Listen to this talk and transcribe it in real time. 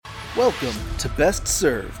Welcome to Best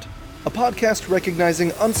Served, a podcast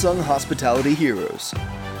recognizing unsung hospitality heroes.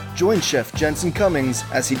 Join Chef Jensen Cummings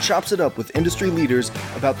as he chops it up with industry leaders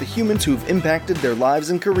about the humans who've impacted their lives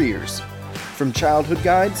and careers. From childhood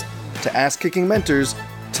guides to ass-kicking mentors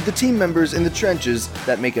to the team members in the trenches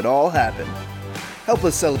that make it all happen. Help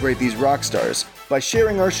us celebrate these rock stars by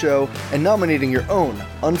sharing our show and nominating your own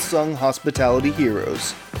unsung hospitality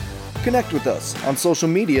heroes. Connect with us on social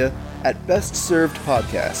media at Best Served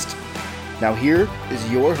Podcast. Now here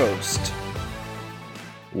is your host.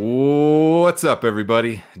 What's up,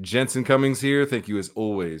 everybody? Jensen Cummings here. Thank you, as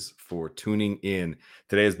always, for tuning in.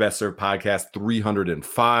 Today is Best Served Podcast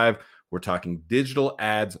 305. We're talking digital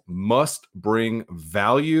ads must bring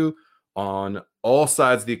value on all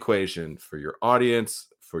sides of the equation for your audience,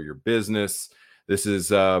 for your business. This is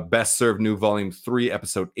Best Served New Volume 3,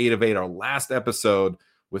 Episode 8 of 8, our last episode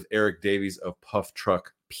with Eric Davies of Puff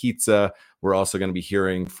Truck Pizza. We're also going to be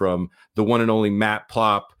hearing from the one and only Matt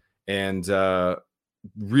Plop and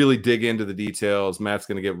really dig into the details. Matt's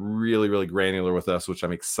going to get really granular with us, which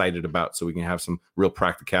I'm excited about, so we can have some real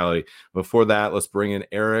practicality. Before that, let's bring in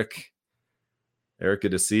Eric. Eric,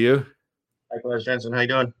 good to see you. Likewise, Jensen. How you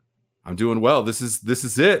doing? I'm doing well. This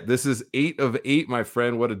is it. This is 8 of 8, my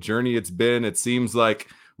friend. What a journey it's been. It seems like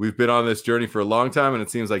we've been on this journey for a long time, and it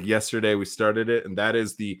seems like yesterday we started it, and that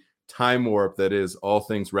is the time warp that is all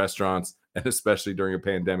things restaurants, and especially during a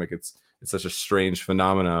pandemic. It's such a strange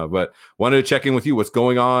phenomena. But wanted to check in with you. What's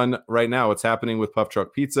going on right now? What's happening with Puff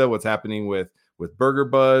Truck Pizza? What's happening with Burger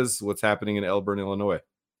Buzz? What's happening in Elburn, Illinois?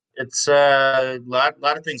 It's a lot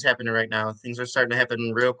of things happening right now. Things are starting to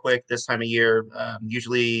happen real quick this time of year.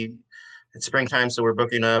 Usually it's springtime, so we're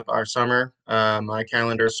booking up our summer. My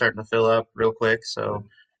calendar is starting to fill up real quick, so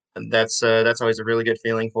that's always a really good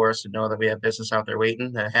feeling for us to know that we have business out there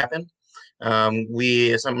waiting to happen.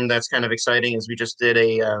 Something that's kind of exciting is we just did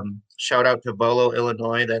a shout out to Bolo,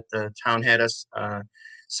 Illinois, that the town had us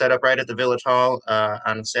set up right at the Village Hall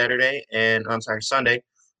on Sunday,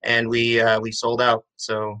 and we sold out.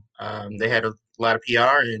 So they had a lot of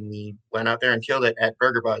PR, and we went out there and killed it at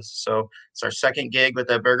Burger Buzz. So it's our second gig with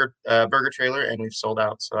that burger trailer, and we've sold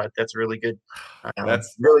out. So that's really good.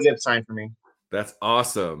 That's really good sign for me. That's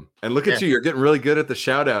awesome. And look at you. You're getting really good at the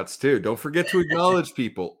shout outs too. Don't forget to acknowledge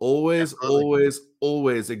people. Always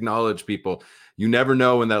acknowledge people. You never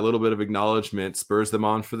know when that little bit of acknowledgement spurs them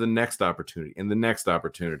on for the next opportunity and the next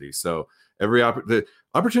opportunity. So the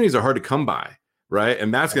opportunities are hard to come by, right? And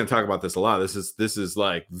Matt's going to talk about this a lot. This is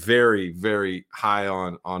like very, very high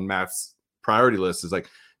on Matt's priority list. Is like,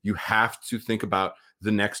 you have to think about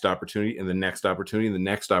the next opportunity and the next opportunity and the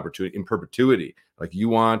next opportunity in perpetuity. Like, you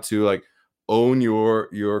want to own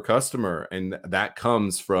your customer, and that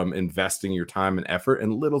comes from investing your time and effort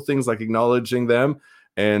and little things like acknowledging them.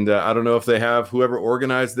 And I don't know if they have whoever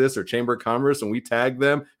organized this or Chamber of Commerce, and we tag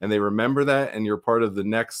them and they remember that, and you're part of the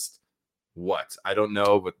next I don't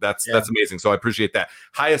know, but that's amazing. So I appreciate that.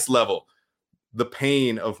 Highest level, the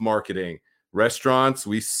pain of marketing. Restaurants,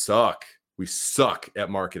 we suck at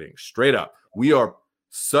marketing, straight up. We are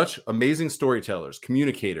such amazing storytellers,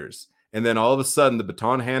 communicators. And then all of a sudden, the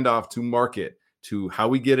baton handoff to market, to how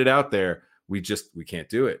we get it out there, we can't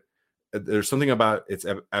do it. There's something about it's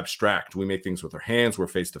abstract. We make things with our hands. We're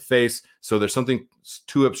face to face. So there's something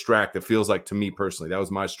too abstract that feels like, to me personally, that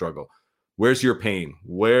was my struggle. Where's your pain?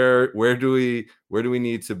 Where do we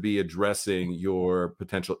need to be addressing your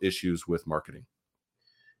potential issues with marketing?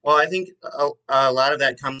 Well, I think a lot of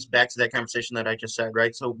that comes back to that conversation that I just said,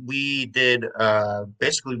 right? So we did,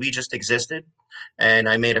 basically, we just existed, and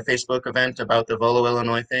I made a Facebook event about the Volo,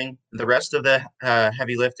 Illinois thing. The rest of the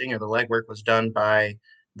heavy lifting or the legwork was done by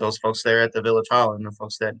those folks there at the Village Hall and the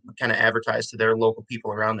folks that kind of advertised to their local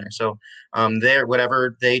people around there. So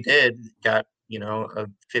whatever they did got,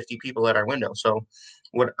 50 people at our window. So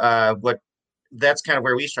what that's kind of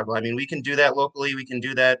where we struggle. I mean, we can do that locally, we can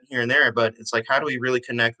do that here and there, but it's like, how do we really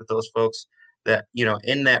connect with those folks that,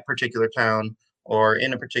 in that particular town or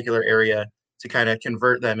in a particular area to kind of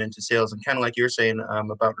convert them into sales? And kind of like you're saying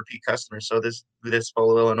about repeat customers. So this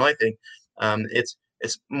Bolo, Illinois thing,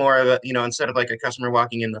 it's more of a, instead of like a customer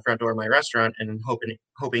walking in the front door of my restaurant and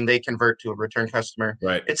hoping they convert to a return customer,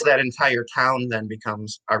 right? It's that entire town then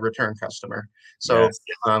becomes a return customer. So yes.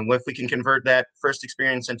 If we can convert that first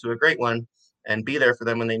experience into a great one and be there for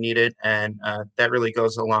them when they need it, and that really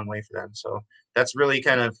goes a long way for them. So that's really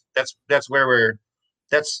kind of that's where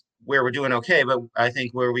we're doing okay. But I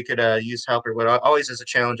think where we could use help, or what always is a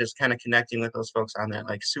challenge, is kind of connecting with those folks on that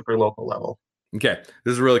super local level. Okay,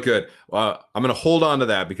 this is really good. I'm going to hold on to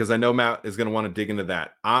that because I know Matt is going to want to dig into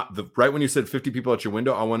that. Right when you said 50 people at your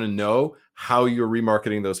window, I want to know how you're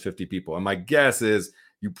remarketing those 50 people. And my guess is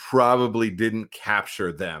you probably didn't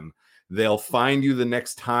capture them. They'll find you the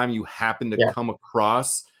next time you happen to come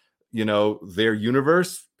across, their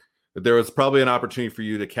universe. There was probably an opportunity for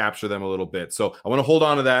you to capture them a little bit. So I want to hold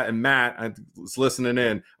on to that. And Matt, I was listening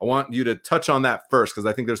in. I want you to touch on that first, because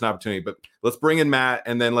I think there's an opportunity. But let's bring in Matt,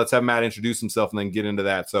 and then let's have Matt introduce himself and then get into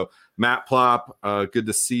that. So Matt Plop, good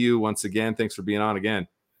to see you once again. Thanks for being on again.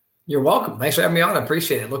 You're welcome. Thanks for having me on. I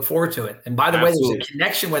appreciate it. Look forward to it. And by the way, there's a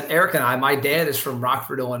connection with Eric and I. My dad is from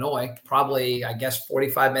Rockford, Illinois, probably, I guess,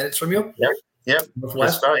 45 minutes from you. Yep.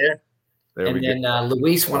 Northwest. And then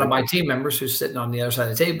Luis, one of my team members who's sitting on the other side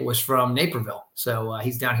of the table, is from Naperville. So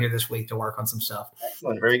he's down here this week to work on some stuff.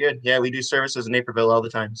 Excellent. Very good. Yeah, we do services in Naperville all the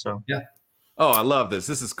time. So yeah. Oh, I love this.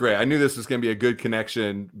 This is great. I knew this was going to be a good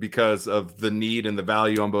connection because of the need and the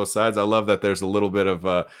value on both sides. I love that there's a little bit of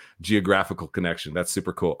a geographical connection. That's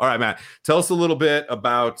super cool. All right, Matt, tell us a little bit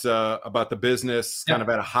about the business kind of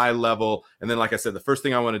at a high level. And then, like I said, the first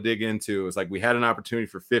thing I want to dig into is, like, we had an opportunity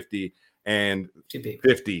for 50 and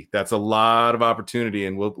 50. That's a lot of opportunity,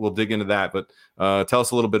 and we'll dig into that. But tell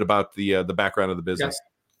us a little bit about the background of the business. Yeah.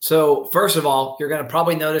 So first of all, you're going to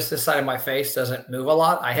probably notice this side of my face doesn't move a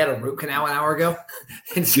lot. I had a root canal an hour ago.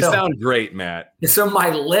 And so, you sound great, Matt. So my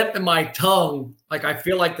lip and my tongue, like, I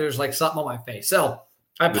feel like there's like something on my face. So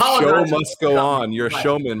I apologize. The show must go on. You're a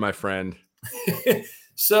showman, my friend.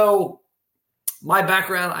 So my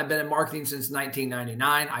background, I've been in marketing since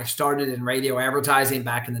 1999. I started in radio advertising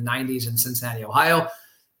back in the 90s in Cincinnati, Ohio.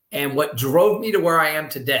 And what drove me to where I am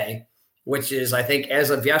today, which is, I think,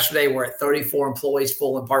 as of yesterday, we're at 34 employees,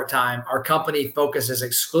 full and part-time. Our company focuses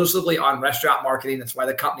exclusively on restaurant marketing. That's why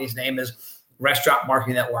the company's name is Restaurant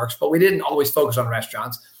Marketing Networks. But we didn't always focus on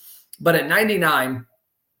restaurants. But at 99,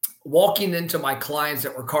 walking into my clients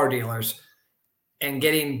that were car dealers and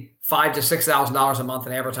getting $5,000 to $6,000 a month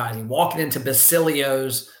in advertising, walking into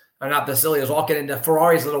walking into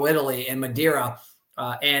Ferrari's Little Italy in Madeira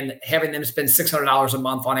and having them spend $600 a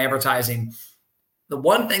month on advertising. The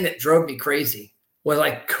one thing that drove me crazy was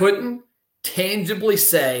I couldn't tangibly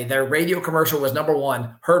say their radio commercial was, number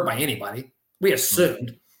one, heard by anybody. We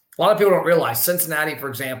assumed. A lot of people don't realize Cincinnati, for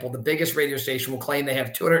example, the biggest radio station, will claim they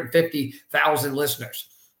have 250,000 listeners.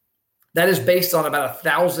 That is based on about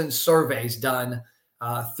 1,000 surveys done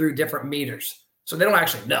through different meters. So they don't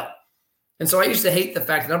actually know. And so I used to hate the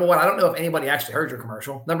fact that, number one, I don't know if anybody actually heard your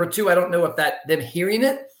commercial. Number two, I don't know if them hearing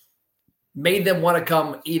it made them want to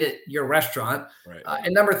come eat at your restaurant. Right.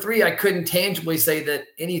 And number three, I couldn't tangibly say that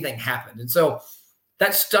anything happened. And so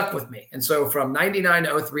that stuck with me. And so from 99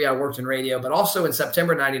 to 03, I worked in radio, but also in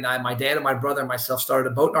September 99, my dad and my brother and myself started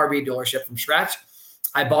a boat and RV dealership from scratch.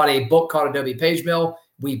 I bought a boat called Adobe Page Mill.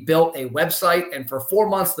 We built a website, and for 4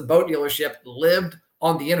 months, the boat dealership lived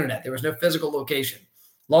on the internet. There was no physical location.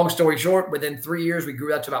 Long story short, within 3 years, we grew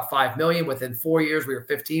that to about 5 million. Within 4 years, we were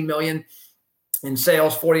 15 million in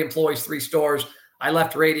sales, 40 employees, 3 stores. I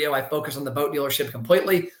left radio. I focused on the boat dealership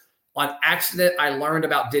completely. On accident, I learned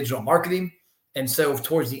about digital marketing. And so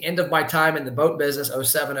towards the end of my time in the boat business,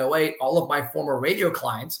 07, 08, all of my former radio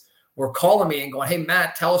clients were calling me and going, "Hey,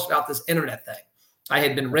 Matt, tell us about this internet thing." I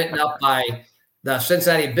had been written up by the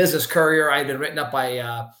Cincinnati Business Courier. I had been written up by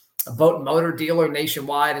a boat and motor dealer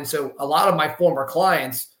nationwide. And so a lot of my former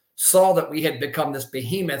clients saw that we had become this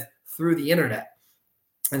behemoth through the internet.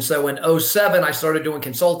 And so in 07, I started doing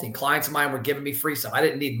consulting. Clients of mine were giving me free stuff. I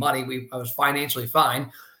didn't need money. I was financially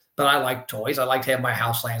fine, but I like toys. I like to have my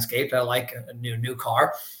house landscaped. I like a new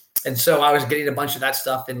car. And so I was getting a bunch of that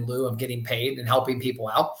stuff in lieu of getting paid and helping people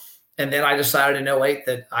out. And then I decided in 08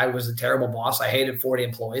 that I was a terrible boss. I hated 40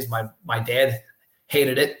 employees. My dad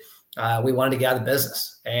hated it. We wanted to get out of the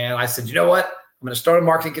business. And I said, you know what? I'm going to start a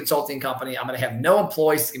marketing consulting company. I'm going to have no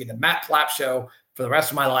employees. It's going to be the Matt Plop Show for the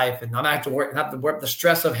rest of my life. And I'm going to have to work the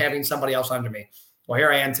stress of having somebody else under me. Well,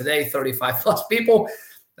 here I am today, 35 plus people.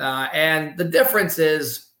 And the difference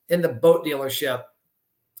is in the boat dealership,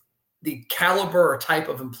 the caliber or type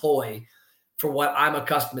of employee for what I'm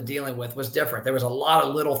accustomed to dealing with was different. There was a lot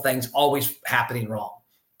of little things always happening wrong.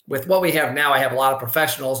 With what we have now, I have a lot of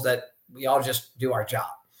professionals that we all just do our job.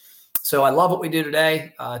 So I love what we do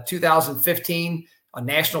today. 2015 on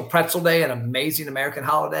National Pretzel Day, an amazing American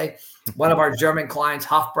holiday. One of our German clients,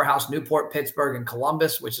 Hofbrauhaus, Newport, Pittsburgh, and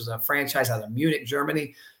Columbus, which is a franchise out of Munich,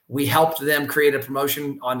 Germany. We helped them create a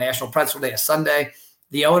promotion on National Pretzel Day, a Sunday.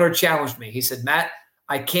 The owner challenged me. He said, Matt,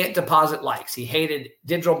 I can't deposit likes. He hated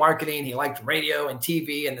digital marketing. He liked radio and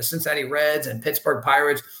TV and the Cincinnati Reds and Pittsburgh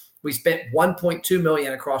Pirates. We spent $1.2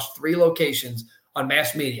 million across 3 locations on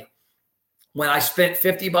mass media. When I spent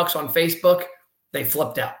 $50 on Facebook, they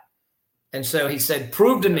flipped out. And so he said,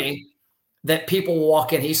 prove to me that people will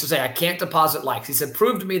walk in. He used to say, I can't deposit likes. He said,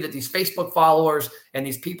 prove to me that these Facebook followers and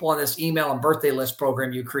these people on this email and birthday list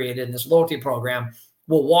program you created and this loyalty program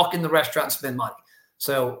will walk in the restaurant and spend money.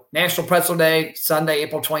 So National Pretzel Day, Sunday,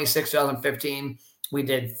 April 26, 2015, we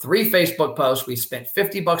did 3 Facebook posts. We spent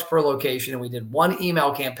 $50 per location, and we did 1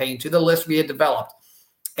 email campaign to the list we had developed.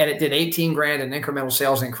 And it did 18 grand in incremental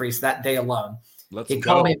sales increase that day alone. He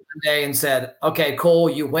called me one day and said, okay, cool,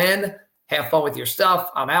 you win. Have fun with your stuff.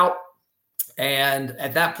 I'm out. And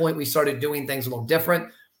at that point, we started doing things a little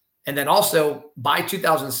different. And then also by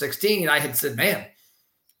 2016, I had said, man,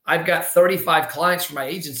 I've got 35 clients for my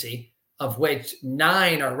agency, of which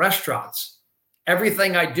 9 are restaurants.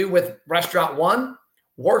 Everything I do with restaurant 1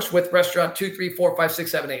 works with restaurant 2, 3, 4, 5,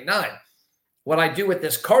 6, 7, 8, 9. What I do with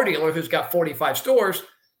this car dealer who's got 45 stores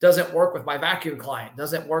doesn't work with my vacuum client,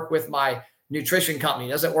 doesn't work with my nutrition company,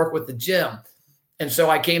 doesn't work with the gym. And so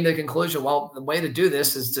I came to the conclusion, well, the way to do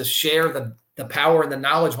this is to share the power and the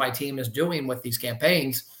knowledge my team is doing with these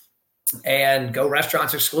campaigns and go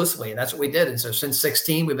restaurants exclusively. And that's what we did. And so since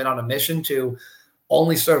 16, we've been on a mission to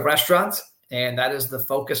only serve restaurants. And that is the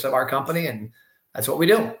focus of our company. And that's what we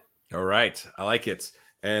do. All right. I like it.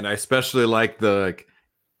 And I especially like the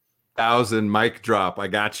 1,000 mic drop. I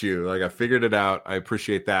got you. Like, I figured it out. I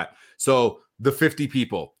appreciate that. So the 50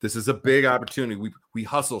 people, this is a big opportunity. We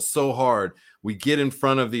hustle so hard. We get in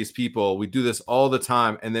front of these people. We do this all the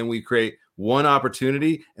time. And then we create one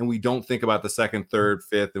opportunity and we don't think about the second, third,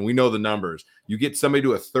 fifth. And we know the numbers. You get somebody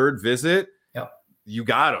to a 3rd visit, you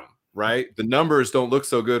got them, right? The numbers don't look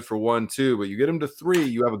so good for 1, 2, but you get them to 3,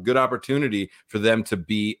 you have a good opportunity for them to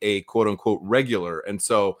be a quote unquote regular. And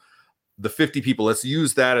so the 50 people, let's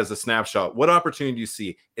use that as a snapshot. What opportunity do you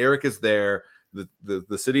see? Eric is there.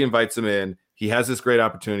 The city invites him in. He has this great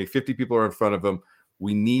opportunity. 50 people are in front of him.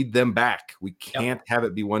 We need them back. We can't have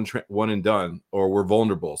it be one and done, or we're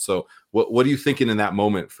vulnerable. So what are you thinking in that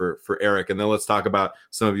moment for Eric? And then let's talk about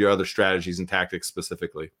some of your other strategies and tactics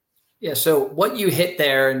specifically. Yeah. So what you hit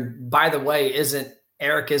there, and by the way,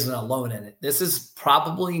 Eric isn't alone in it. This is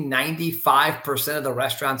probably 95% of the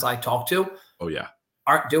restaurants I talk to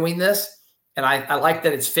aren't doing this. And I like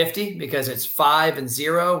that it's 50 because it's 5 and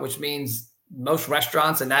 0, which means most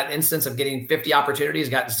restaurants in that instance of getting 50 opportunities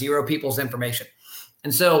got 0 people's information.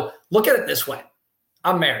 And so look at it this way.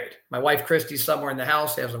 I'm married. My wife, Christy's somewhere in the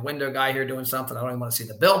house. There's a window guy here doing something. I don't even want to see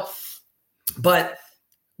the bill. But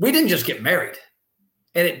we didn't just get married.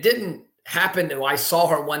 And it didn't happen that I saw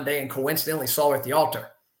her one day and coincidentally saw her at the altar.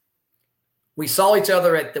 We saw each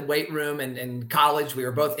other at the weight room in college. We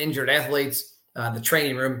were both injured athletes, the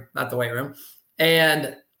training room, not the weight room.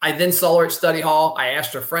 And I then saw her at study hall. I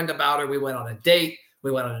asked her friend about her. We went on a date. We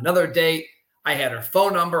went on another date. I had her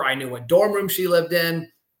phone number. I knew what dorm room she lived in.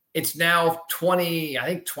 It's now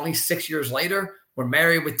 26 years later. We're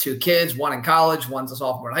married with 2 kids, 1 in college, 1's a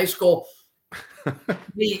sophomore in high school.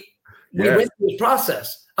 We went through this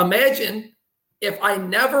process. Imagine if I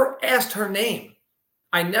never asked her name.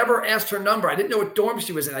 I never asked her number. I didn't know what dorm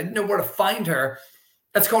she was in. I didn't know where to find her.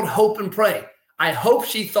 That's called hope and pray. I hope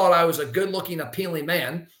she thought I was a good-looking, appealing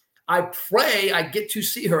man. I pray I get to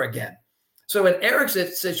see her again. So in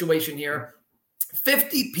Eric's situation here,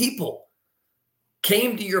 50 people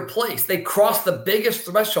came to your place. They crossed the biggest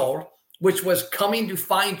threshold, which was coming to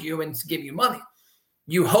find you and to give you money.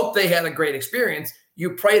 You hope they had a great experience.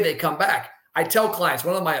 You pray they come back. I tell clients,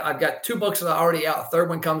 I've got 2 books that are already out. A 3rd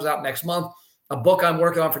one comes out next month. A book I'm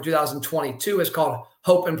working on for 2022 is called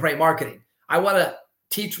Hope and Pray Marketing. I want to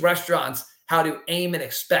teach restaurants how to aim and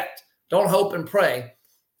expect. Don't hope and pray.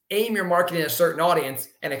 Aim your marketing at a certain audience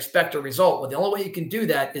and expect a result. Well, the only way you can do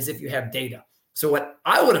that is if you have data. So what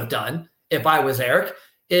I would have done if I was Eric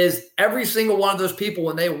is every single one of those people,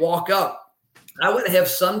 when they walk up, I would have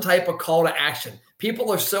some type of call to action.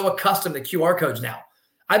 People are so accustomed to QR codes now.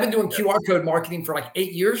 I've been doing QR code marketing for like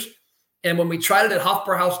 8 years. And when we tried it at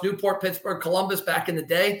Hofbrauhaus, Newport, Pittsburgh, Columbus back in the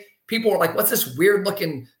day, people were like, what's this weird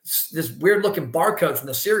looking barcode from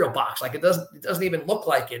the cereal box? Like it doesn't even look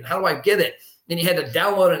like it. How do I get it? And you had to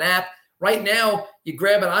download an app. Right now, you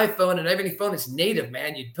grab an iPhone and every phone is native,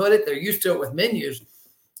 man. You put it, they're used to it with menus.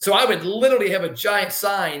 So I would literally have a giant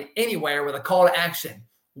sign anywhere with a call to action.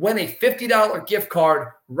 Win a $50 gift card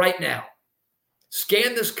right now.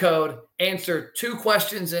 Scan this code, answer 2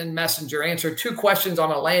 questions in Messenger, answer 2 questions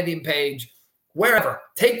on a landing page, wherever.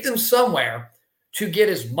 Take them somewhere to get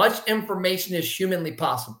as much information as humanly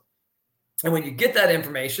possible. And when you get that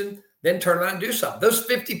information, then turn around and do something. Those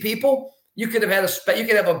 50 people, you could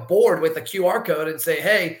have a board with a QR code and say,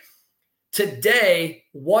 hey, today,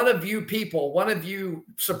 one of you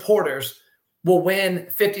supporters will win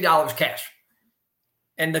 $50 cash.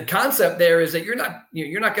 And the concept there is that you're not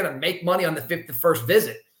going to make money on the first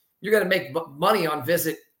visit. You're going to make money on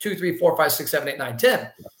visit 2, 3, 4, 5, 6, 7, 8, 9,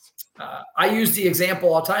 10. I use the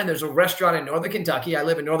example all the time. There's a restaurant in Northern Kentucky. I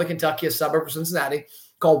live in Northern Kentucky, a suburb of Cincinnati,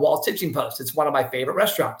 called Walt's Hitching Post. It's one of my favorite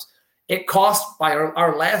restaurants. It cost, by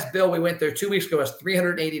our last bill, we went there 2 weeks ago, was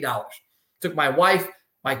 $380. Took my wife,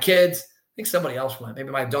 my kids, I think somebody else went, maybe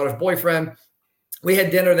my daughter's boyfriend. We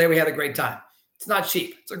had dinner there. We had a great time. It's not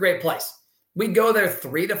cheap. It's a great place. We go there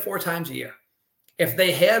 3 to 4 times a year. If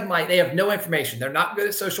they have no information. They're not good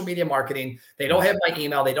at social media marketing. They don't have my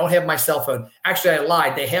email. They don't have my cell phone. Actually, I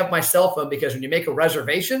lied. They have my cell phone because when you make a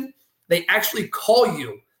reservation, they actually call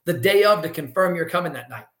you the day of to confirm you're coming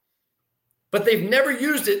that night. But they've never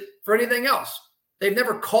used it for anything else. They've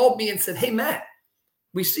never called me and said, hey, Matt,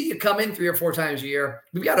 we see you come in 3 or 4 times a year.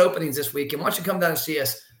 We've got openings this week. And why don't you come down and see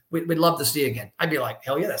us? We'd love to see you again. I'd be like,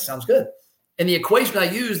 hell yeah, that sounds good. And the equation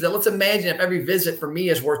I use that, let's imagine if every visit for me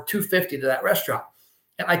is worth $250 to that restaurant,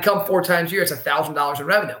 and I come 4 times a year, it's $1,000 in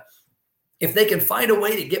revenue. If they can find a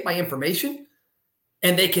way to get my information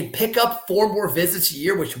and they can pick up 4 more visits a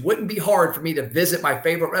year, which wouldn't be hard for me to visit my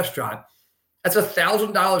favorite restaurant, that's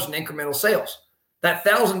 $1,000 in incremental sales. That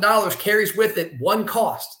 $1,000 carries with it one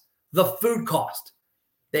cost, the food cost.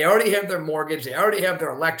 They already have their mortgage. They already have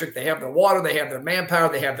their electric. They have their water. They have their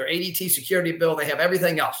manpower. They have their ADT security bill. They have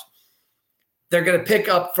everything else. They're going to pick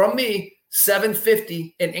up from me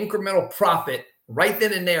 $750 in incremental profit right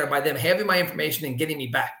then and there by them having my information and getting me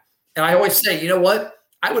back. And I always say, you know what?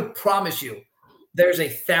 I would promise you there's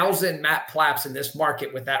 1,000 Matt Plaps in this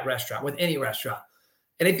market with that restaurant, with any restaurant.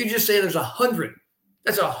 And if you just say there's 100,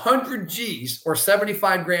 that's 100 G's or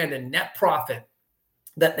 75 grand in net profit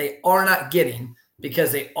that they are not getting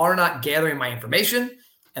because they are not gathering my information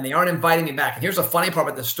and they aren't inviting me back. And here's the funny part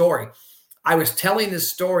about the story. I was telling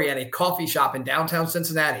this story at a coffee shop in downtown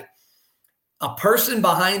Cincinnati. A person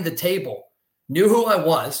behind the table knew who I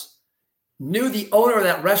was, knew the owner of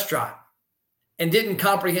that restaurant, and didn't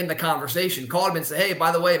comprehend the conversation. Called him and said, hey,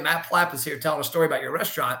 by the way, Matt Plapp is here telling a story about your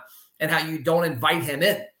restaurant and how you don't invite him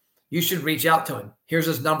in. You should reach out to him. Here's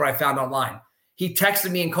his number I found online. He texted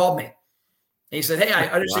me and called me. And he said, hey, I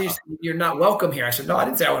understand you're not welcome here. I said, no, I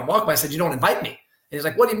didn't say I wasn't welcome. I said, you don't invite me. And he's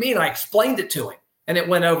like, what do you mean? I explained it to him. And it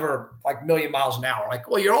went over like a million miles an hour. Like,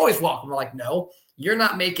 well, you're always welcome. We're like, no, you're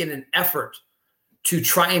not making an effort to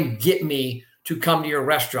try and get me to come to your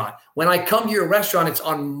restaurant. When I come to your restaurant, it's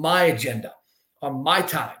on my agenda, on my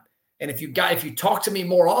time. And if you talk to me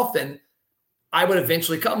more often, I would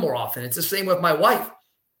eventually come more often. It's the same with my wife.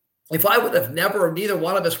 If I would have never, or neither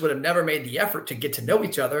one of us would have never made the effort to get to know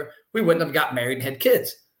each other, we wouldn't have got married and had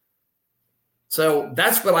kids. So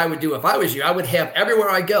that's what I would do if I was you. I would have everywhere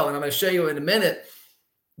I go, and I'm going to show you in a minute,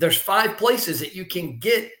 there's 5 places that you can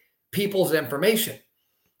get people's information.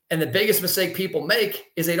 And the biggest mistake people make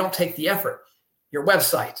is they don't take the effort. Your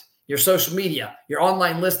website, your social media, your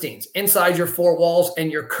online listings, inside your 4 walls, and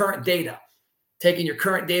your current data. Taking your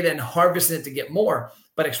current data and harvesting it to get more,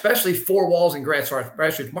 but especially 4 walls and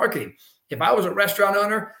grassroots marketing. If I was a restaurant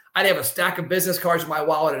owner, I'd have a stack of business cards in my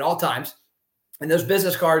wallet at all times. And those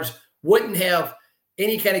business cards wouldn't have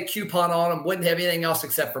any kind of coupon on them, wouldn't have anything else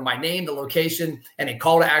except for my name, the location, and a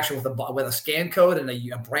call to action with a scan code and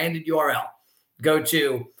a branded URL. Go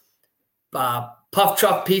to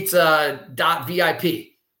puffchuckpizza.vip,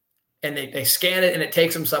 and they scan it, and it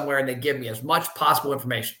takes them somewhere, and they give me as much possible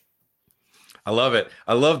information. I love it.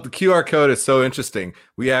 I love the QR code. It's so interesting.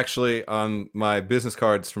 We actually, on my business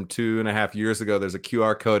cards from 2.5 years ago, there's a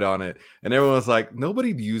QR code on it. And everyone was like,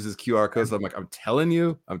 nobody uses QR codes. I'm like, I'm telling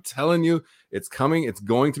you, it's coming. It's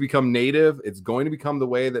going to become native. It's going to become the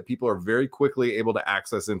way that people are very quickly able to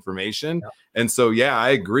access information. Yeah. And so, yeah, I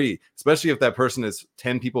agree. Especially if that person is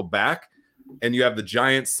 10 people back and you have the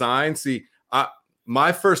giant sign. See,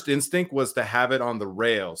 my first instinct was to have it on the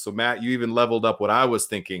rail. So Matt, you even leveled up what I was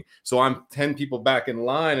thinking. So I'm 10 people back in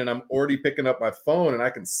line and I'm already picking up my phone and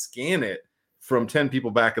I can scan it from 10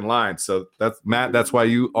 people back in line. So that's Matt. That's why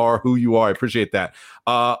you are who you are. I appreciate that.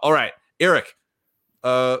 All right, Eric,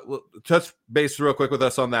 touch base real quick with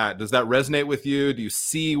us on that. Does that resonate with you? Do you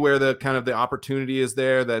see where the kind of the opportunity is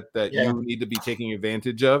there that you need to be taking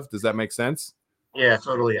advantage of? Does that make sense? Yeah,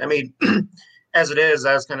 totally. I mean, as it is,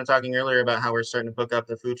 I was kind of talking earlier about how we're starting to book up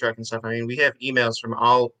the food truck and stuff. I mean, we have email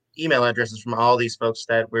addresses from all these folks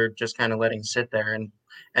that we're just kind of letting sit there and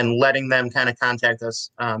letting them kind of contact us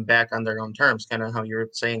back on their own terms, kind of how you were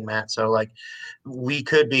saying, Matt. So like we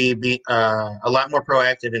could be a lot more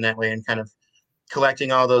proactive in that way and kind of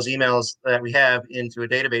collecting all those emails that we have into a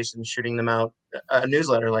database and shooting them out a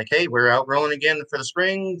newsletter like, hey, we're out rolling again for the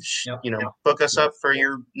spring, book us up for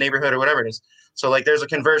your neighborhood or whatever it is. So like there's a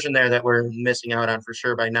conversion there that we're missing out on for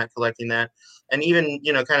sure by not collecting that. And even,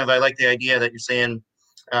 kind of, I like the idea that you're saying,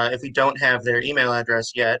 if we don't have their email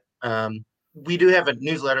address yet, we do have a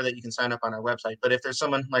newsletter that you can sign up on our website. But if there's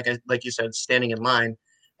someone, like you said, standing in line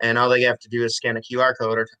and all they have to do is scan a QR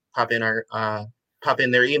code or pop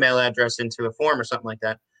in their email address into a form or something like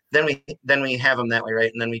that, then we have them that way,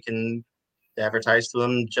 right? And then we can advertise to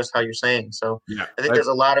them just how you're saying. So I think there's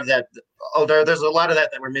a lot of that. There's a lot of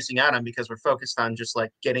that we're missing out on because we're focused on just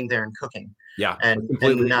like getting there and cooking. Yeah, and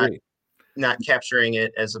not capturing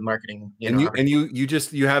it as a marketing.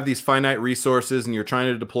 You have these finite resources and you're trying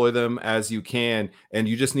to deploy them as you can, and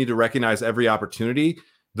you just need to recognize every opportunity,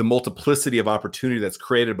 the multiplicity of opportunity that's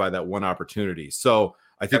created by that one opportunity. So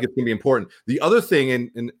I think it's going to be important. The other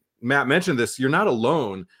thing, and Matt mentioned this, you're not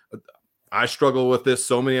alone. I struggle with this.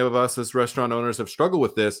 So many of us as restaurant owners have struggled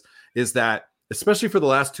with this, is that especially for the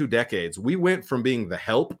last 2 decades, we went from being the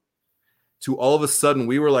help to all of a sudden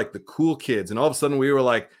we were like the cool kids. And all of a sudden we were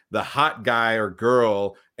like the hot guy or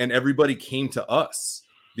girl, and everybody came to us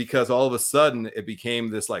because all of a sudden it became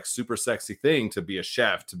this like super sexy thing to be a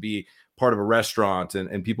chef, to be part of a restaurant,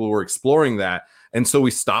 and people were exploring that. And so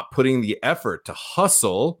we stopped putting the effort to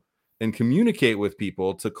hustle and communicate with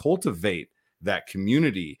people to cultivate that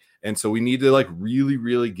community. And so we need to like really,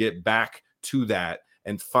 really get back to that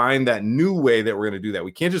and find that new way that we're going to do that.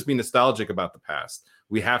 We can't just be nostalgic about the past.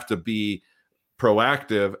 We have to be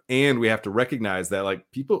proactive, and we have to recognize that like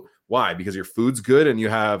people, why? Because your food's good and you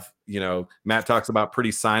have, Matt talks about pretty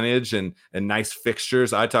signage and nice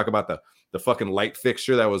fixtures. I talk about the fucking light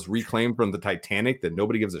fixture that was reclaimed from the Titanic that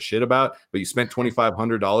nobody gives a shit about, but you spent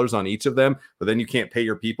 $2,500 on each of them, but then you can't pay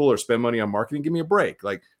your people or spend money on marketing. Give me a break.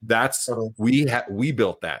 Like that's, we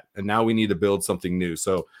built that, and now we need to build something new.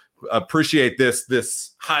 So appreciate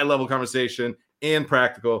this high level conversation and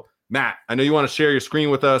practical. Matt, I know you want to share your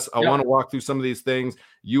screen with us. I want to walk through some of these things.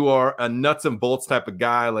 You are a nuts and bolts type of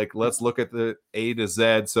guy. Like, let's look at the A to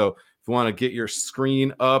Z. So if you want to get your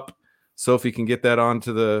screen up, Sophie can get that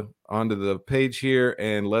onto the page here,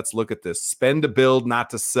 and let's look at this. Spend to build, not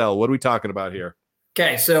to sell. What are we talking about here?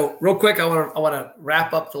 Okay, so real quick, I want to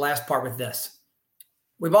wrap up the last part with this.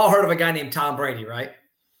 We've all heard of a guy named Tom Brady, right?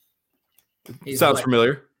 Sounds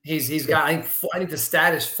familiar. He's got, I think the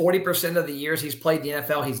stat is 40% of the years he's played the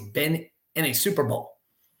NFL, he's been in a Super Bowl.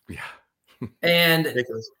 Yeah. And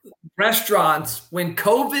restaurants, when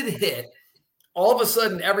COVID hit, all of a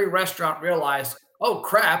sudden every restaurant realized, oh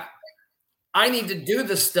crap, I need to do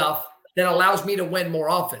the stuff that allows me to win more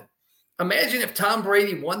often. Imagine if Tom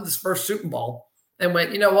Brady won this first Super Bowl and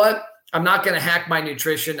went, you know what? I'm not going to hack my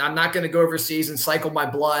nutrition. I'm not going to go overseas and cycle my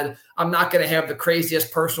blood. I'm not going to have the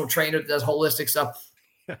craziest personal trainer that does holistic stuff.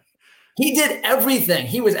 He did everything.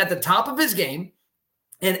 He was at the top of his game,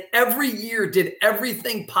 and every year did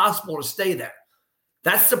everything possible to stay there.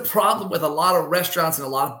 That's the problem with a lot of restaurants and a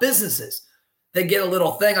lot of businesses. They get a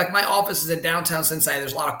little thing. Like my office is in downtown Cincinnati.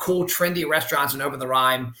 There's a lot of cool, trendy restaurants in Over the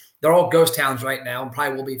Rhine. They're all ghost towns right now and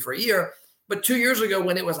probably will be for a year. But 2 years ago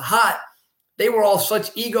when it was hot, they were all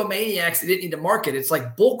such egomaniacs they didn't need to market. It's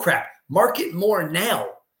like bullcrap. Market more now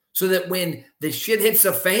so that when the shit hits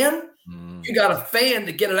a fan, you got a fan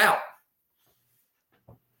to get it out.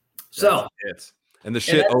 So and the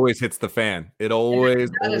shit always hits the fan. It always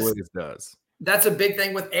does. That's a big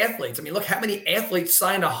thing with athletes. I mean, look how many athletes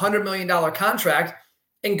signed a $100 million contract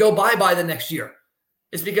and go bye-bye the next year.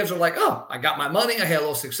 It's because they're like, oh, I got my money. I had a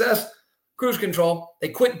little success, cruise control. They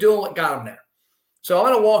quit doing what got them there. So I'm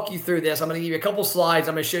going to walk you through this. I'm going to give you a couple slides.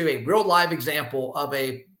 I'm going to show you a real live example of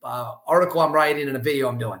a article I'm writing and a video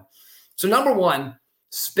I'm doing. So number one,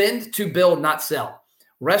 spend to build, not sell.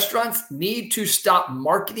 Restaurants need to stop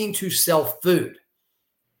marketing to sell food.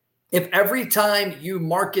 If every time you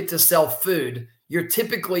market to sell food, you're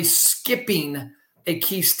typically skipping a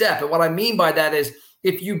key step. And what I mean by that is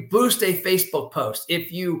if you boost a Facebook post,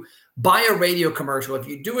 if you buy a radio commercial, if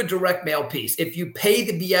you do a direct mail piece, if you pay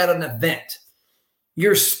to be at an event,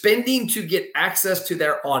 you're spending to get access to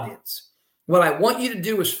their audience. What I want you to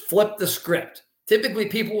do is flip the script. Typically,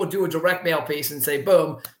 people will do a direct mail piece and say,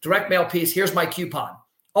 boom, direct mail piece, here's my coupon.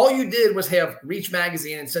 All you did was have Reach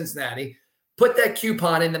Magazine in Cincinnati, put that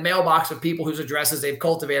coupon in the mailbox of people whose addresses they've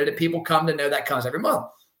cultivated that people come to know that comes every month.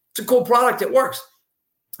 It's a cool product. It works.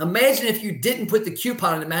 Imagine if you didn't put the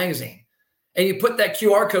coupon in the magazine and you put that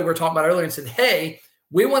QR code we were talking about earlier and said, hey,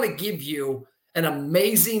 we want to give you an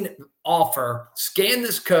amazing offer. Scan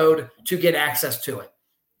this code to get access to it.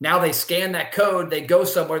 Now they scan that code. They go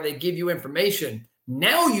somewhere. They give you information.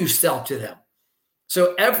 Now you sell to them.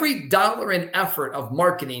 So every dollar in effort of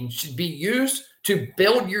marketing should be used to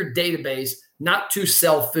build your database, not to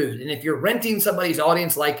sell food. And if you're renting somebody's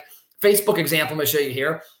audience, like Facebook example I'm going to show you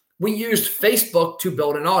here, we used Facebook to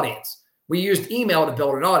build an audience. We used email to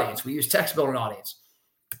build an audience. We used text to build an audience.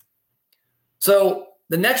 So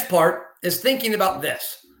the next part is thinking about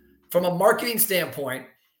this. From a marketing standpoint,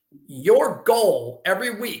 your goal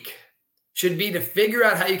every week should be to figure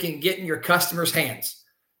out how you can get in your customers' hands.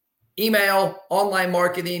 Email, online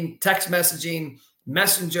marketing, text messaging,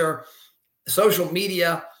 messenger, social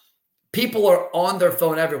media. People are on their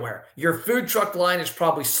phone everywhere. Your food truck line is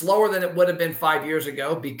probably slower than it would have been 5 years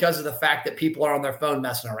ago because of the fact that people are on their phone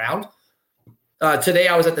messing around. Today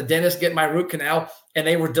I was at the dentist getting my root canal, and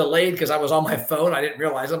they were delayed because I was on my phone. I didn't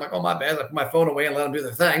realize. I'm like, oh, my bad. I put my phone away and let them do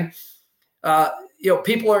their thing.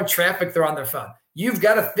 People are in traffic. They're on their phone. You've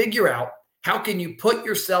got to figure out how can you put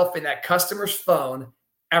yourself in that customer's phone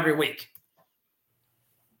every week.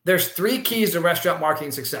 There's 3 keys to restaurant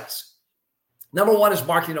marketing success. Number 1 is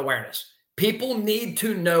marketing awareness. People need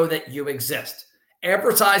to know that you exist.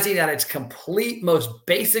 Advertising at its complete, most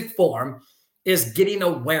basic form is getting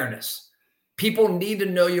awareness. People need to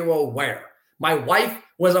know you're aware. My wife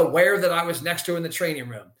was aware that I was next to her in the training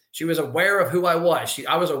room. She was aware of who I was.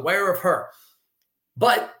 I was aware of her.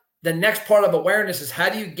 But the next part of awareness is how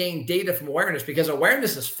do you gain data from awareness? Because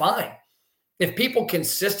awareness is fine. If people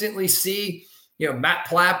consistently see, Matt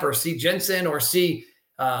Plapp or see Jensen or see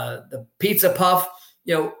the Pizza Puff,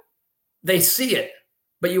 they see it,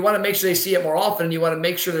 but you want to make sure they see it more often, and you want to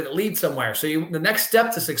make sure that it leads somewhere. So the next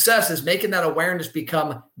step to success is making that awareness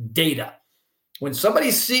become data. When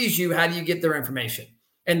somebody sees you, how do you get their information?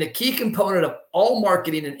 And the key component of all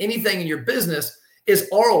marketing and anything in your business is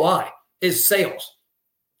ROI, is sales.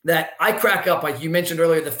 That I crack up, like you mentioned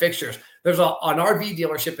earlier, the fixtures. There's an RV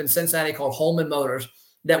dealership in Cincinnati called Holman Motors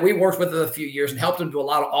that we worked with for a few years and helped them do a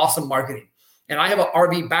lot of awesome marketing. And I have an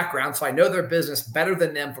RV background, so I know their business better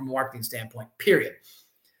than them from a marketing standpoint, period.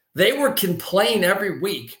 They would complain every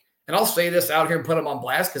week, and I'll say this out here and put them on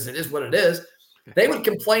blast because it is what it is. They would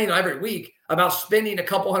complain every week about spending a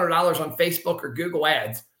couple $100s on Facebook or Google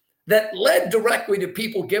ads that led directly to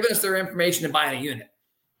people giving us their information and buying a unit.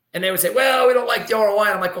 And they would say, well, we don't like the ROI.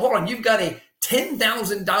 And I'm like, well, hold on, you've got a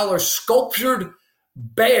 $10,000 sculptured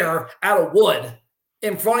bear out of wood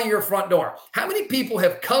in front of your front door. How many people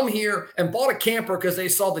have come here and bought a camper because they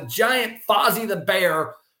saw the giant Fozzie the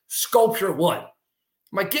Bear sculpture wood? I'm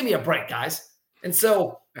like, give me a break, guys. And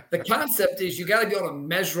so the concept is you got to be able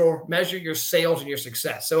to measure your sales and your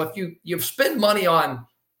success. So if you spend money on,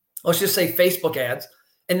 let's just say Facebook ads,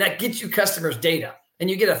 and that gets you customers' data, and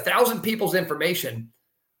you get 1,000 people's information,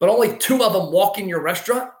 but only 2 of them walk in your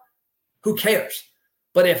restaurant, who cares?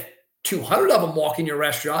 But if 200 of them walk in your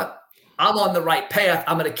restaurant, I'm on the right path.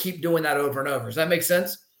 I'm going to keep doing that over and over. Does that make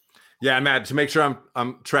sense? Yeah, Matt, to make sure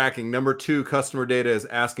I'm tracking, number 2, customer data is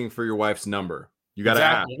asking for your wife's number. You got to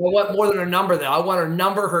ask. I want more than her number, though. I want her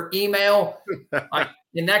number, her email.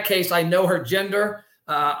 In that case, I know her gender.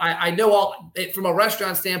 I know all from a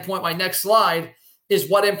restaurant standpoint. My next slide is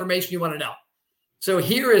what information you want to know. So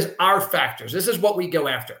here is our factors. This is what we go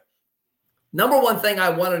after. Number 1 thing I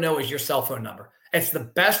want to know is your cell phone number. It's the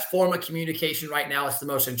best form of communication right now. It's the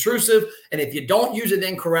most intrusive. And if you don't use it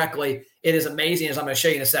incorrectly, it is amazing, as I'm going to show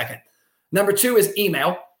you in a second. Number 2 is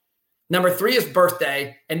email. Number 3 is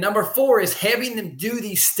birthday. And number 4 is having them do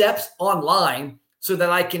these steps online so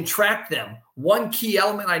that I can track them. One key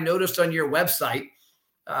element I noticed on your website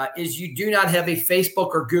is you do not have a Facebook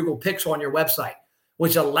or Google Pixel on your website,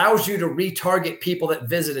 which allows you to retarget people that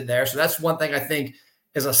visited there. So that's one thing I think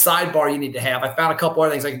is a sidebar you need to have. I found a couple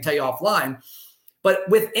other things I can tell you offline. But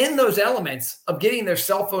within those elements of getting their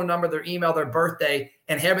cell phone number, their email, their birthday,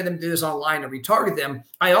 and having them do this online and retarget them,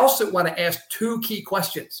 I also want to ask 2 key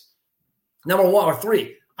questions. Number 1 or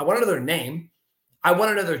 3, I want to know their name, I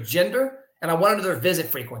want to know their gender, and I want to know their visit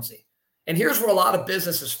frequency. And here's where a lot of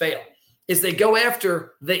businesses fail, is they go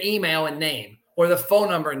after the email and name or the phone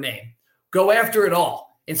number and name. Go after it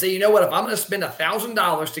all and say, you know what, if I'm going to spend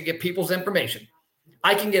 $1,000 to get people's information,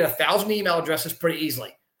 I can get 1,000 email addresses pretty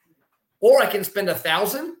easily. Or I can spend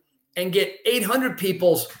 1,000 and get 800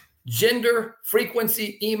 people's gender,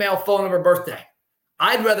 frequency, email, phone number, birthday.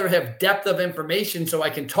 I'd rather have depth of information so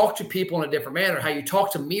I can talk to people in a different manner. How you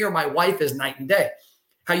talk to me or my wife is night and day.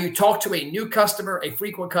 How you talk to a new customer, a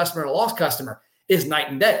frequent customer, a lost customer is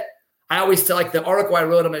night and day. I always tell, like the article I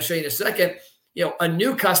wrote, I'm going to show you in a second, a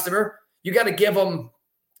new customer, you got to give them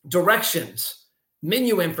directions,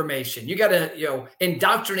 menu information. You got to,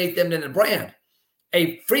 indoctrinate them in the brand.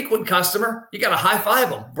 A frequent customer, you got to high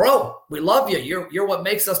five them. Bro, we love you. You're what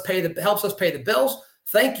makes us helps us pay the bills.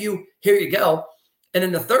 Thank you. Here you go. And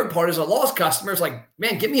then the third part is a lost customer is like,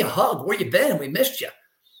 man, give me a hug. Where you been? We missed you.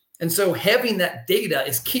 And so having that data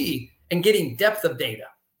is key and getting depth of data.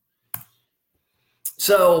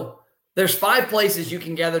 So there's 5 places you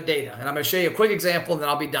can gather data. And I'm going to show you a quick example and then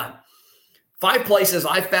I'll be done. 5 places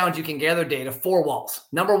I found you can gather data, 4 walls.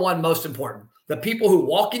 Number 1, most important. The people who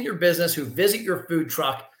walk in your business, who visit your food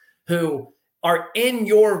truck, who are in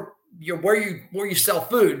your where you sell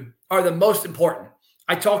food are the most important.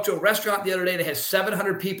 I talked to a restaurant the other day that has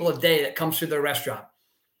 700 people a day that comes through their restaurant.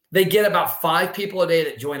 They get about 5 people a day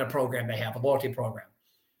that join a program they have, a loyalty program.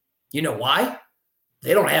 You know why?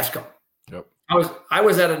 They don't ask them. Yep. I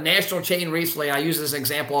was at a national chain recently. I use this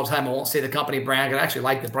example all the time. I won't say the company brand. I actually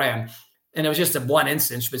like the brand. And it was just a one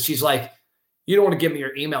instance, but she's like, you don't want to give me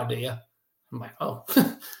your email, do you? I'm like, oh,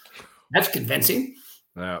 that's convincing.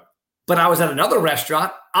 Yeah. But I was at another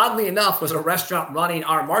restaurant, oddly enough, was a restaurant running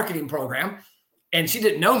our marketing program. And she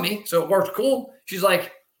didn't know me, so it worked cool. She's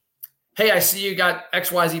like, hey, I see you got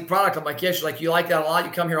XYZ product. I'm like, yeah. She's like, you like that a lot?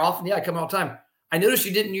 You come here often? Yeah, I come all the time. I noticed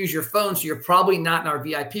you didn't use your phone, so you're probably not in our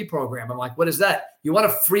VIP program. I'm like, what is that? You want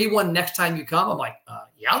a free one next time you come? I'm like,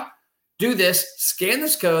 yeah. Do this, scan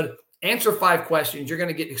this code, answer 5 questions. You're going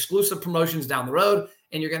to get exclusive promotions down the road,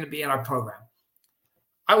 and you're going to be in our program.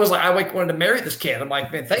 I was like, I wanted to marry this kid. I'm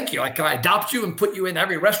like, man, thank you. Like, can I adopt you and put you in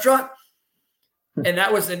every restaurant? And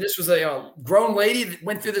this was a grown lady that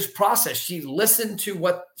went through this process. She listened to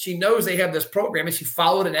what she knows they have this program, and she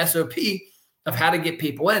followed an SOP of how to get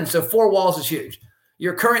people in. So 4 walls is huge.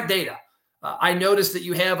 Your current data. I noticed that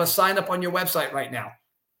you have a sign up on your website right now,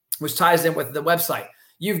 which ties in with the website.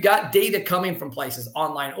 You've got data coming from places,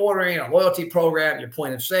 online ordering, a loyalty program, your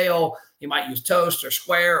point of sale. You might use Toast or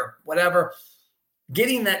Square or whatever.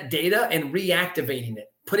 Getting that data and reactivating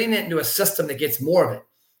it, putting it into a system that gets more of it.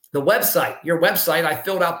 The website, your website, I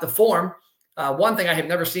filled out the form. One thing I have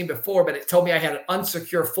never seen before, but it told me I had an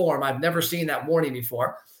unsecure form. I've never seen that warning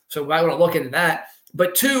before. So I want to look into that.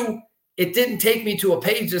 But 2, it didn't take me to a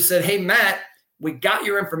page that said, hey, Matt, we got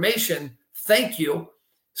your information. Thank you.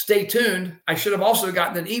 Stay tuned. I should have also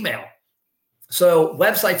gotten an email. So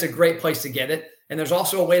website's a great place to get it. And there's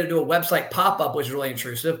also a way to do a website pop-up, which is really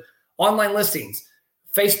intrusive. Online listings,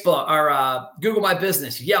 Facebook or Google My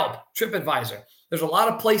Business, Yelp, TripAdvisor. There's a lot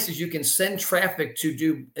of places you can send traffic to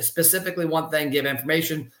do specifically one thing, give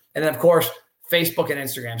information. And then, of course, Facebook and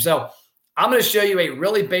Instagram. So I'm going to show you a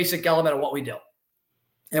really basic element of what we do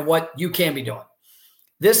and what you can be doing.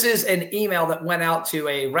 This is an email that went out to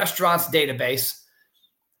a restaurant's database.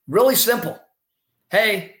 Really simple.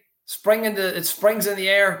 Hey, spring's in the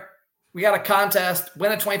air. We got a contest.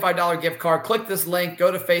 Win a $25 gift card. Click this link.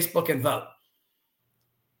 Go to Facebook and vote.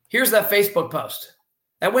 Here's that Facebook post.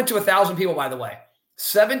 That went to 1,000 people, by the way.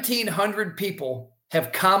 1,700 people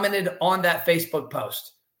have commented on that Facebook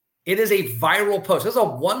post. It is a viral post. This is a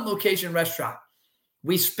 1-location restaurant.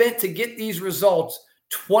 We spent to get these results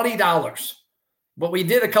 $20. But we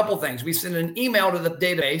did a couple things. We sent an email to the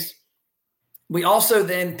database. We also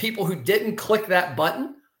then, people who didn't click that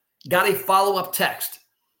button got a follow-up text.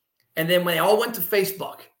 And then when they all went to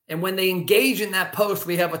Facebook, and when they engage in that post,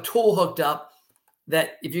 we have a tool hooked up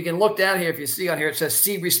that if you can look down here, if you see on here, it says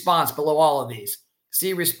see response below all of these.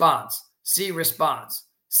 See response, see response,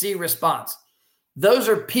 see response. Those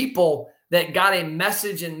are people that got a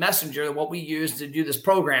message in Messenger, what we use to do this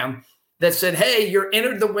program, that said, hey, you're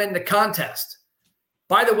entered to win the contest.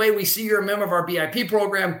 By the way, we see you're a member of our VIP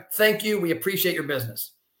program. Thank you. We appreciate your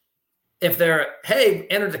business. If they're, hey,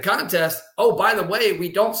 entered the contest. Oh, by the way, we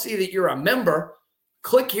don't see that you're a member.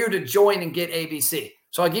 Click here to join and get ABC.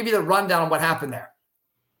 So I'll give you the rundown on what happened there.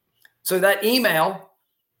 So that email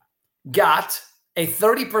got a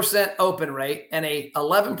 30% open rate and a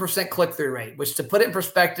 11% click-through rate, which, to put it in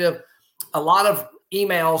perspective, a lot of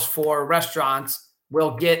emails for restaurants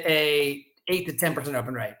will get a 8 to 10%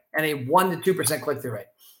 open rate and a 1 to 2% click-through rate.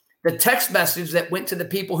 The text message that went to the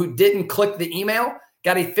people who didn't click the email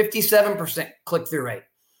got a 57% click-through rate.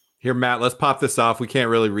 Here, Matt, let's pop this off. We can't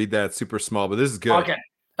really read that. It's super small, but this is good.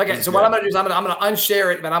 Okay. So what I'm going to do is I'm going to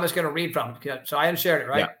unshare it, but I'm just going to read from it. So I unshared it,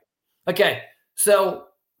 right? Yeah. Okay. So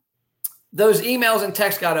those emails and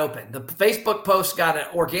text got open. The Facebook post got an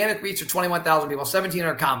organic reach of 21,000 people,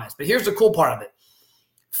 1,700 comments. But here's the cool part of it.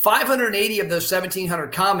 580 of those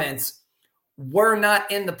 1,700 comments were not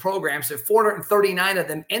in the program. So 439 of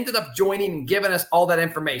them ended up joining and giving us all that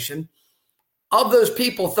information. Of those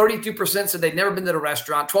people, 32% said they'd never been to the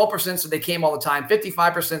restaurant. 12% said they came all the time.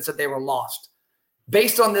 55% said they were lost.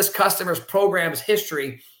 Based on this customer's program's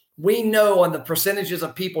history, we know on the percentages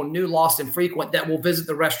of people new, lost, and frequent that will visit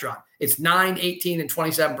the restaurant. It's 9, 18, and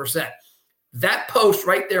 27%. That post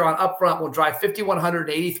right there on upfront will drive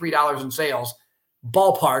 $5,183 in sales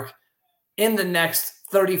ballpark in the next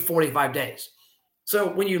 30, 45 days. So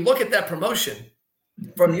when you look at that promotion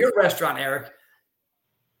from your restaurant, Eric,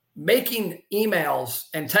 making emails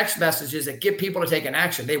and text messages that get people to take an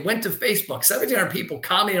action. They went to Facebook. 1,700 people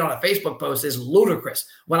commenting on a Facebook post is ludicrous.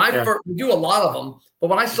 When we do a lot of them, but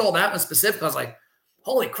when I saw that one specifically, I was like,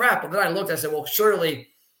 holy crap. And then I looked, I said, well, surely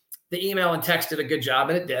the email and text did a good job,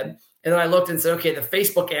 and it did. And then I looked and said, okay, the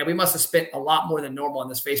Facebook ad, we must have spent a lot more than normal on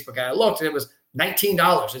this Facebook ad. I looked, and it was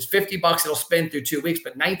 $19. It's $50 it'll spend through 2 weeks,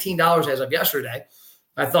 but $19 as of yesterday.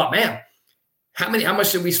 I thought, man, how much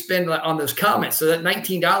should we spend on those comments? So that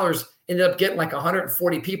 $19 ended up getting like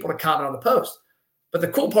 140 people to comment on the post. But the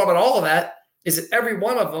cool part about all of that is that every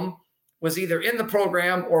one of them was either in the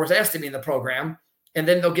program or was asked to be in the program, and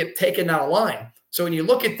then they'll get taken out of line. So when you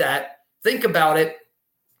look at that, think about it.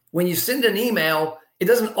 When you send an email, it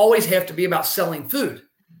doesn't always have to be about selling food.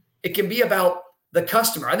 It can be about the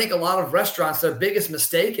customer. I think a lot of restaurants, their biggest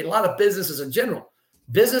mistake, and a lot of businesses in general,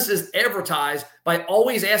 businesses advertise by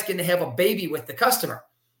always asking to have a baby with the customer.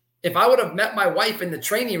 If I would have met my wife in the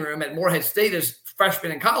training room at Morehead State as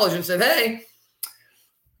freshman in college and said, hey,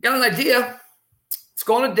 got an idea. Let's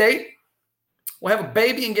go on a date. We'll have a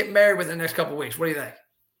baby and get married within the next couple of weeks. What do you think?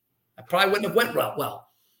 I probably wouldn't have went well.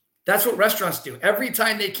 That's what restaurants do. Every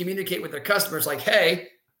time they communicate with their customers, like, hey,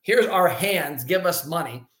 here's our hands, give us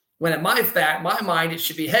money. When in my mind, it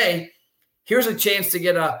should be, hey, here's a chance to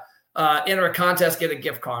get enter a contest, get a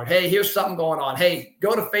gift card. Hey, here's something going on. Hey,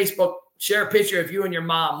 go to Facebook, share a picture of you and your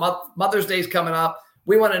mom. Mother's Day's coming up.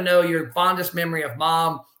 We want to know your fondest memory of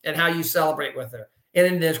mom and how you celebrate with her. And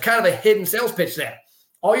then there's kind of a hidden sales pitch there.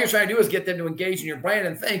 All you're trying to do is get them to engage in your brand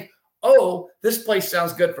and think, oh, this place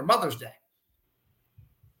sounds good for Mother's Day.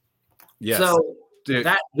 Yes. So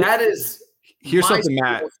that is. Here's something,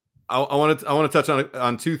 Matt. I want to touch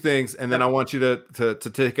on two things, and then I want you to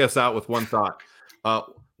take us out with one thought.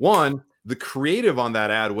 One, the creative on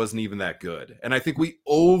that ad wasn't even that good, and I think we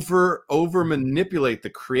over manipulate the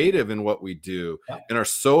creative in what we do, and are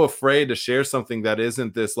so afraid to share something that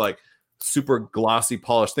isn't this like super glossy,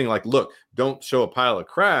 polished thing. Like, look, don't show a pile of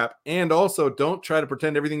crap, and also don't try to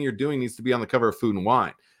pretend everything you're doing needs to be on the cover of Food and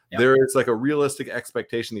Wine. Yep. There is like a realistic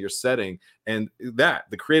expectation that you're setting, and that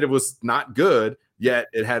the creative was not good, yet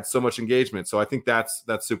it had so much engagement. So I think that's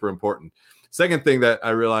super important. Second thing that I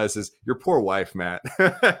realize is your poor wife, Matt.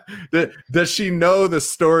 Does she know the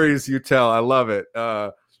stories you tell? I love it.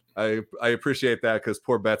 I appreciate that, because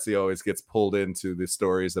poor Betsy always gets pulled into the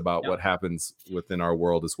stories about what happens within our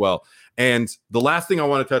world as well. And the last thing I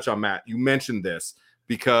want to touch on, Matt, you mentioned this,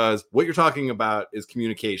 because what you're talking about is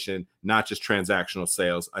communication, not just transactional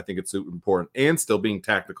sales. I think it's super important, and still being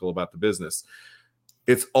tactical about the business.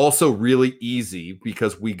 It's also really easy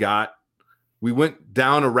because we went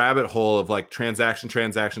down a rabbit hole of like transaction,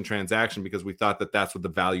 because we thought that that's what the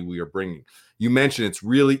value we are bringing. You mentioned it's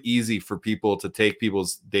really easy for people to take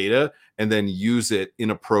people's data and then use it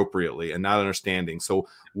inappropriately and not understanding. So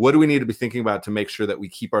what do we need to be thinking about to make sure that we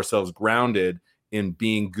keep ourselves grounded in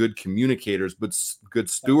being good communicators, but good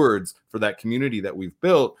stewards for that community that we've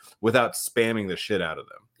built without spamming the shit out of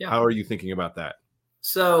them? Yeah. How are you thinking about that?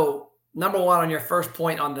 So number one, on your first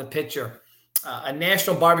point on the picture, a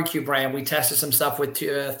national barbecue brand we tested some stuff with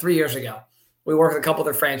 3 years ago. We worked with a couple of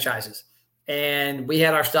their franchises, and we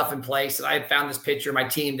had our stuff in place. And I had found this picture my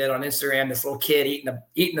team did on Instagram, this little kid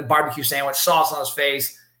eating the barbecue sandwich, sauce on his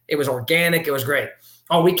face. It was organic. It was great.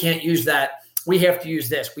 Oh, we can't use that. We have to use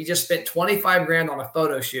this. We just spent $25,000 on a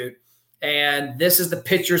photo shoot, and this is the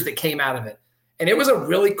pictures that came out of it. And it was a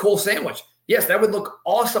really cool sandwich. Yes, that would look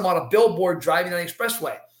awesome on a billboard driving on the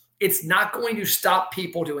expressway. It's not going to stop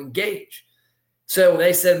people to engage. So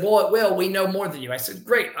they said, well, it will. We know more than you. I said,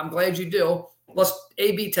 great. I'm glad you do. Let's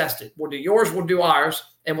A/B test it. We'll do yours. We'll do ours.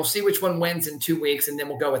 And we'll see which one wins in 2 weeks. And then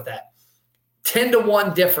we'll go with that.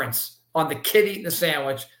 10-1 difference on the kid eating the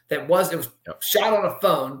sandwich it was shot on a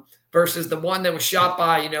phone versus the one that was shot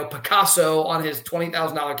by, Picasso on his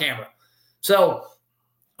 $20,000 camera. So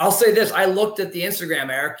I'll say this. I looked at the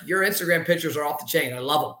Instagram, Eric. Your Instagram pictures are off the chain. I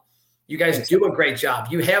love them. You guys do a great job.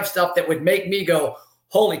 You have stuff that would make me go,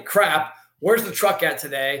 holy crap, where's the truck at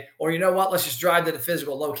today? Or you know what? Let's just drive to the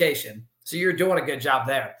physical location. So you're doing a good job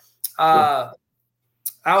there. I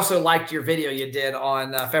also liked your video you did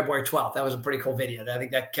on February 12th. That was a pretty cool video. I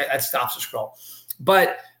think that stops the scroll.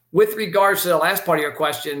 But with regards to the last part of your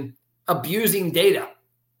question, abusing data.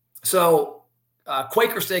 So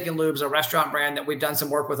Quaker Steak and Lube is a restaurant brand that we've done some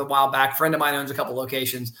work with a while back. A friend of mine owns a couple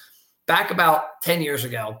locations. Back about 10 years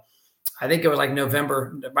ago, I think it was like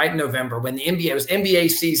November, right in November, when it was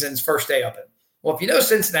NBA season's first day open. Well, if you know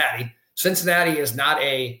Cincinnati is not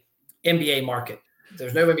a NBA market.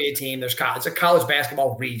 There's no NBA team. There's college. It's a college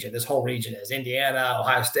basketball region. This whole region is Indiana,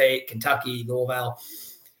 Ohio State, Kentucky, Louisville.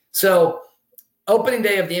 So opening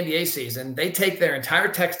day of the NBA season, they take their entire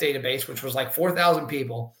text database, which was like 4,000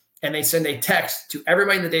 people, and they send a text to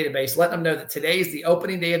everybody in the database, letting them know that today is the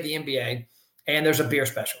opening day of the NBA and there's a beer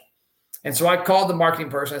special. And so I called the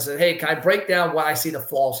marketing person. I said, hey, can I break down what I see the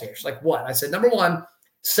flaws here? She's like, what? I said, number one,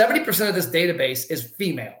 70% of this database is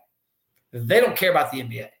female. They don't care about the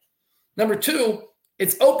NBA. Number two,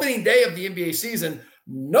 it's opening day of the NBA season.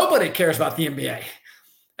 Nobody cares about the NBA.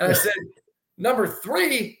 And I said, number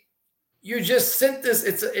three, you just sent this.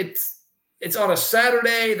 It's on a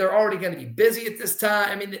Saturday. They're already going to be busy at this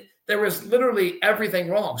time. I mean, there was literally everything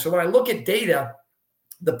wrong. So when I look at data,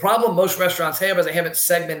 the problem most restaurants have is they haven't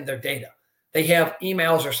segmented their data. They have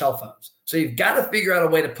emails or cell phones. So you've got to figure out a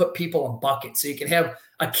way to put people in buckets so you can have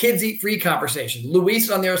a kids eat free conversation.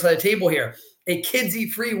 Luis on the other side of the table here. A kids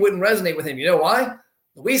eat free wouldn't resonate with him. You know why?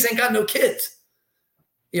 Luis ain't got no kids.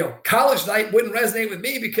 College night wouldn't resonate with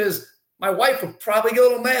me because my wife would probably get a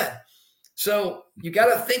little mad. So you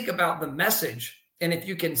got to think about the message and if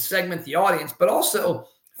you can segment the audience, but also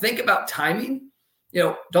think about timing.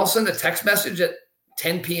 Don't send a text message at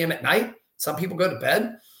 10 p.m. at night. Some people go to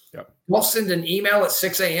bed. Yep. Don't send an email at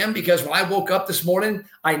 6 a.m. because when I woke up this morning,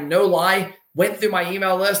 I no lie, went through my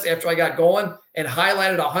email list after I got going and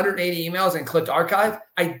highlighted 180 emails and clicked archive.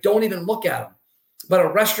 I don't even look at them. But a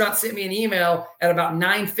restaurant sent me an email at about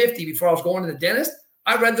 9:50 before I was going to the dentist.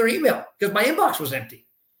 I read their email because my inbox was empty.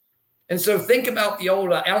 And so think about the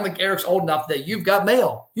old, I don't think Eric's old enough that you've got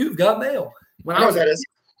mail. You've got mail. When I was that is.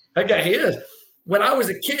 Okay, he is. When I was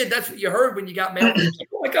a kid, that's what you heard when you got mail. Like,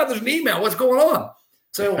 oh my God, there's an email. What's going on?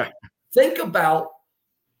 So think about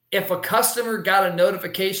if a customer got a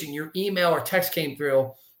notification, your email or text came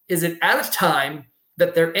through, is it at a time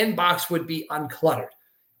that their inbox would be uncluttered,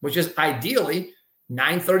 which is ideally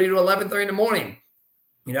 9:30 to 11:30 in the morning,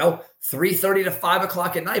 3:30 to 5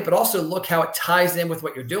 o'clock at night, but also look how it ties in with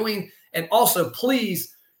what you're doing. And also,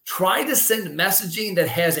 please try to send messaging that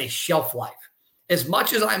has a shelf life. As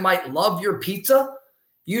much as I might love your pizza,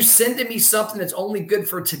 you sending me something that's only good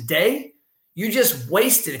for today, you just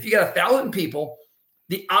wasted. If you got 1,000 people,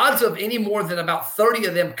 the odds of any more than about 30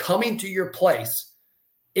 of them coming to your place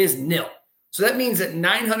is nil. So that means that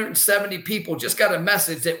 970 people just got a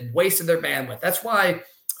message that wasted their bandwidth. That's why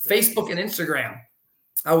Facebook and Instagram.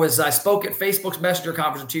 I spoke at Facebook's Messenger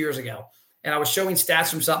conference 2 years ago, and I was showing stats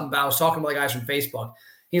from something about, I was talking to the guys from Facebook.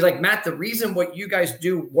 He's like, Matt, the reason what you guys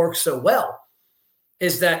do works so well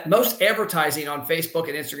is that most advertising on Facebook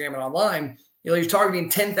and Instagram and online, you're targeting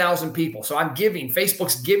 10,000 people. So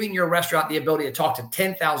Facebook's giving your restaurant the ability to talk to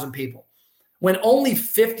 10,000 people. When only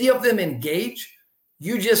 50 of them engage,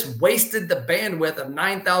 you just wasted the bandwidth of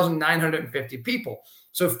 9,950 people.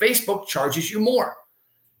 So Facebook charges you more.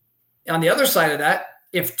 On the other side of that,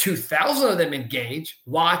 if 2,000 of them engage,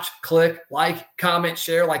 watch, click, like, comment,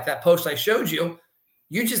 share, like that post I showed you,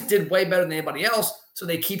 you just did way better than anybody else. So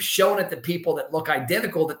they keep showing it to people that look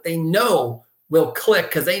identical that they know will click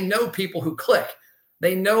because they know people who click.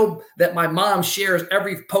 They know that my mom shares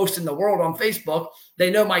every post in the world on Facebook. They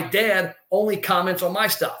know my dad only comments on my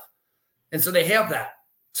stuff. And so they have that.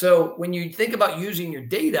 So when you think about using your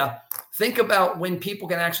data, think about when people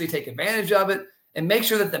can actually take advantage of it and make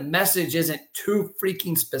sure that the message isn't too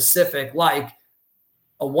freaking specific, like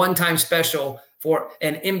a one-time special for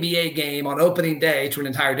an NBA game on opening day to an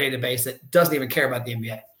entire database that doesn't even care about the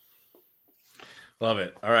NBA. Love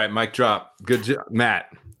it. All right, mic drop. Good job,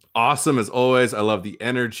 Matt. Awesome as always. I love the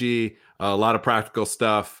energy, a lot of practical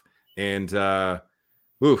stuff, and let's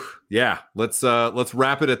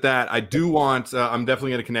wrap it at that. I do want. I'm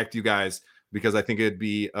definitely going to connect you guys because I think it'd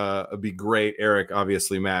be great. Eric,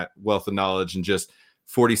 obviously, Matt, wealth of knowledge, and just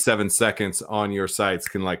 47 seconds on your sites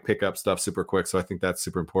can pick up stuff super quick. So I think that's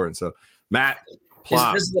super important. So Matt,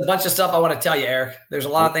 this is a bunch of stuff I want to tell you, Eric. There's a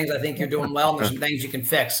lot of things I think you're doing well, and there's some things you can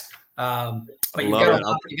fix. But you got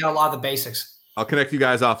a lot of the basics. I'll connect you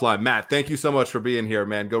guys offline. Matt, thank you so much for being here,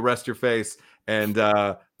 man. Go rest your face, and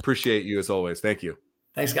appreciate you as always. Thank you.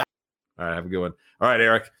 Thanks, guys. All right, have a good one. All right,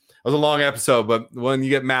 Eric. It was a long episode, but when you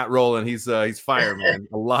get Matt rolling, he's fire, man.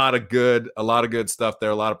 a lot of good stuff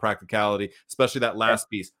there, a lot of practicality, especially that last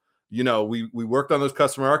piece. We worked on those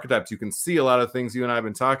customer archetypes. You can see a lot of things you and I have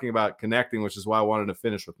been talking about connecting, which is why I wanted to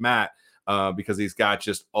finish with Matt, because he's got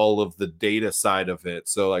just all of the data side of it.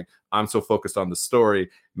 So I'm so focused on the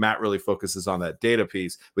story. Matt really focuses on that data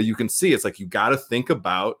piece, but you can see it's you got to think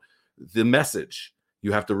about the message.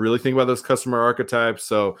 You have to really think about those customer archetypes.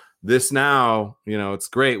 So this now, it's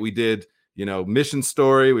great. We did, mission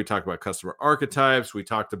story. We talked about customer archetypes. We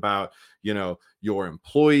talked about, your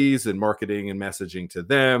employees and marketing and messaging to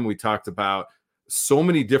them. We talked about so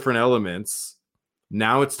many different elements.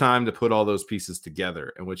 Now it's time to put all those pieces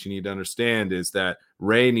together. And what you need to understand is that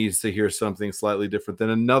Ray needs to hear something slightly different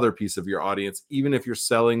than another piece of your audience. Even if you're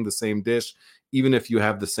selling the same dish, even if you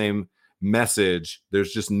have the same message,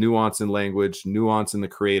 there's just nuance in language, nuance in the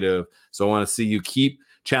creative. So I want to see you keep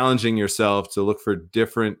challenging yourself to look for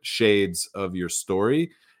different shades of your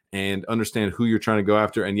story and understand who you're trying to go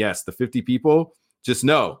after. And yes, the 50 people, just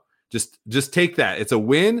take that. It's a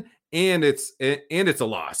win and it's a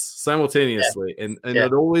loss simultaneously. And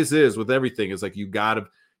it always is with everything. It's like you gotta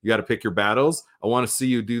pick your battles. I want to see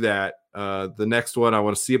you do that. The next one, I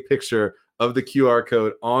want to see a picture of the QR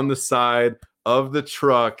code on the side of the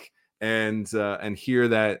truck and hear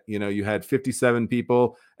that you had 57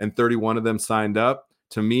 people and 31 of them signed up.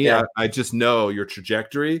 To me, I just know your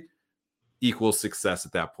trajectory equals success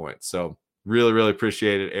at that point. So really, really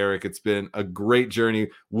appreciate it, Eric. It's been a great journey.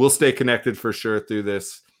 We'll stay connected for sure through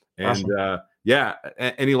this. And awesome.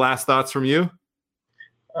 Any last thoughts from you?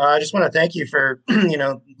 I just want to thank you for,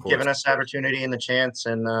 giving us the opportunity and the chance.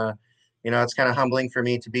 And, it's kind of humbling for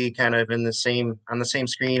me to be kind of on the same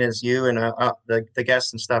screen as you and the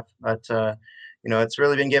guests and stuff. But, it's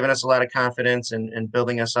really been giving us a lot of confidence and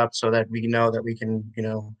building us up so that we know that we can,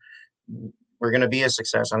 we're going to be a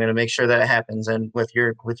success. I'm going to make sure that it happens, and with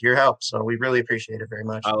your help. So we really appreciate it very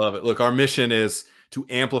much. I love it. Look, our mission is to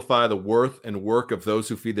amplify the worth and work of those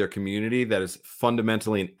who feed their community. That is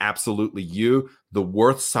fundamentally and absolutely you. The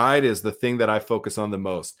worth side is the thing that I focus on the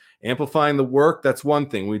most. Amplifying the work, that's one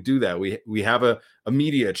thing. We do that. We have a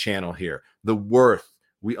media channel here. The worth,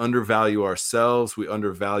 we undervalue ourselves. We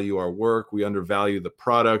undervalue our work. We undervalue the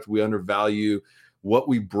product. We undervalue what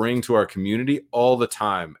we bring to our community all the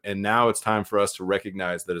time. And now it's time for us to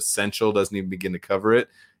recognize that essential doesn't even begin to cover it.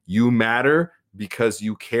 You matter because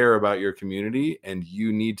you care about your community, and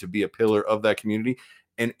you need to be a pillar of that community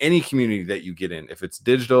and any community that you get in. If it's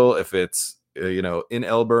digital, if it's in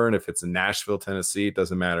Elburn, if it's in Nashville, Tennessee, it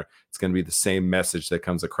doesn't matter. It's going to be the same message that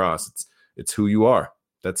comes across. It's who you are.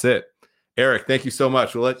 That's it. Eric, thank you so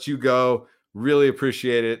much. We'll let you go. Really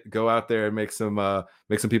appreciate it. Go out there and make some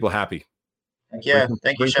people happy. Yeah,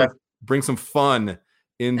 thank you, Chef. Bring some fun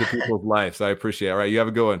into people's lives. I appreciate it. All right, you have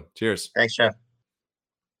a good one. Cheers. Thanks, Chef.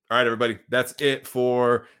 All right, everybody. That's it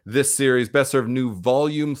for this series. Best Served New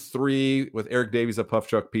Volume 3 with Eric Davies of Puff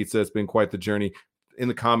Truck Pizza. It's been quite the journey. In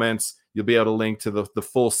the comments, you'll be able to link to the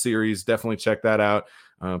full series. Definitely check that out.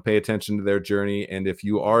 Pay attention to their journey. And if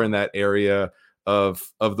you are in that area of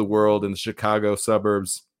the world in the Chicago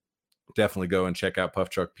suburbs, definitely go and check out Puff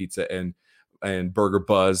Truck Pizza and Burger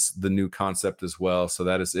Buzz, the new concept as well. So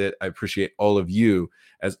that is it. I appreciate all of you,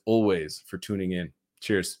 as always, for tuning in.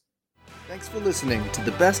 Cheers. Thanks for listening to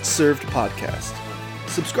the Best Served podcast.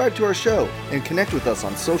 Subscribe to our show and connect with us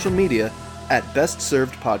on social media at Best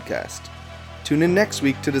Served Podcast. Tune in next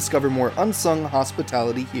week to discover more unsung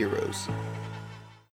hospitality heroes.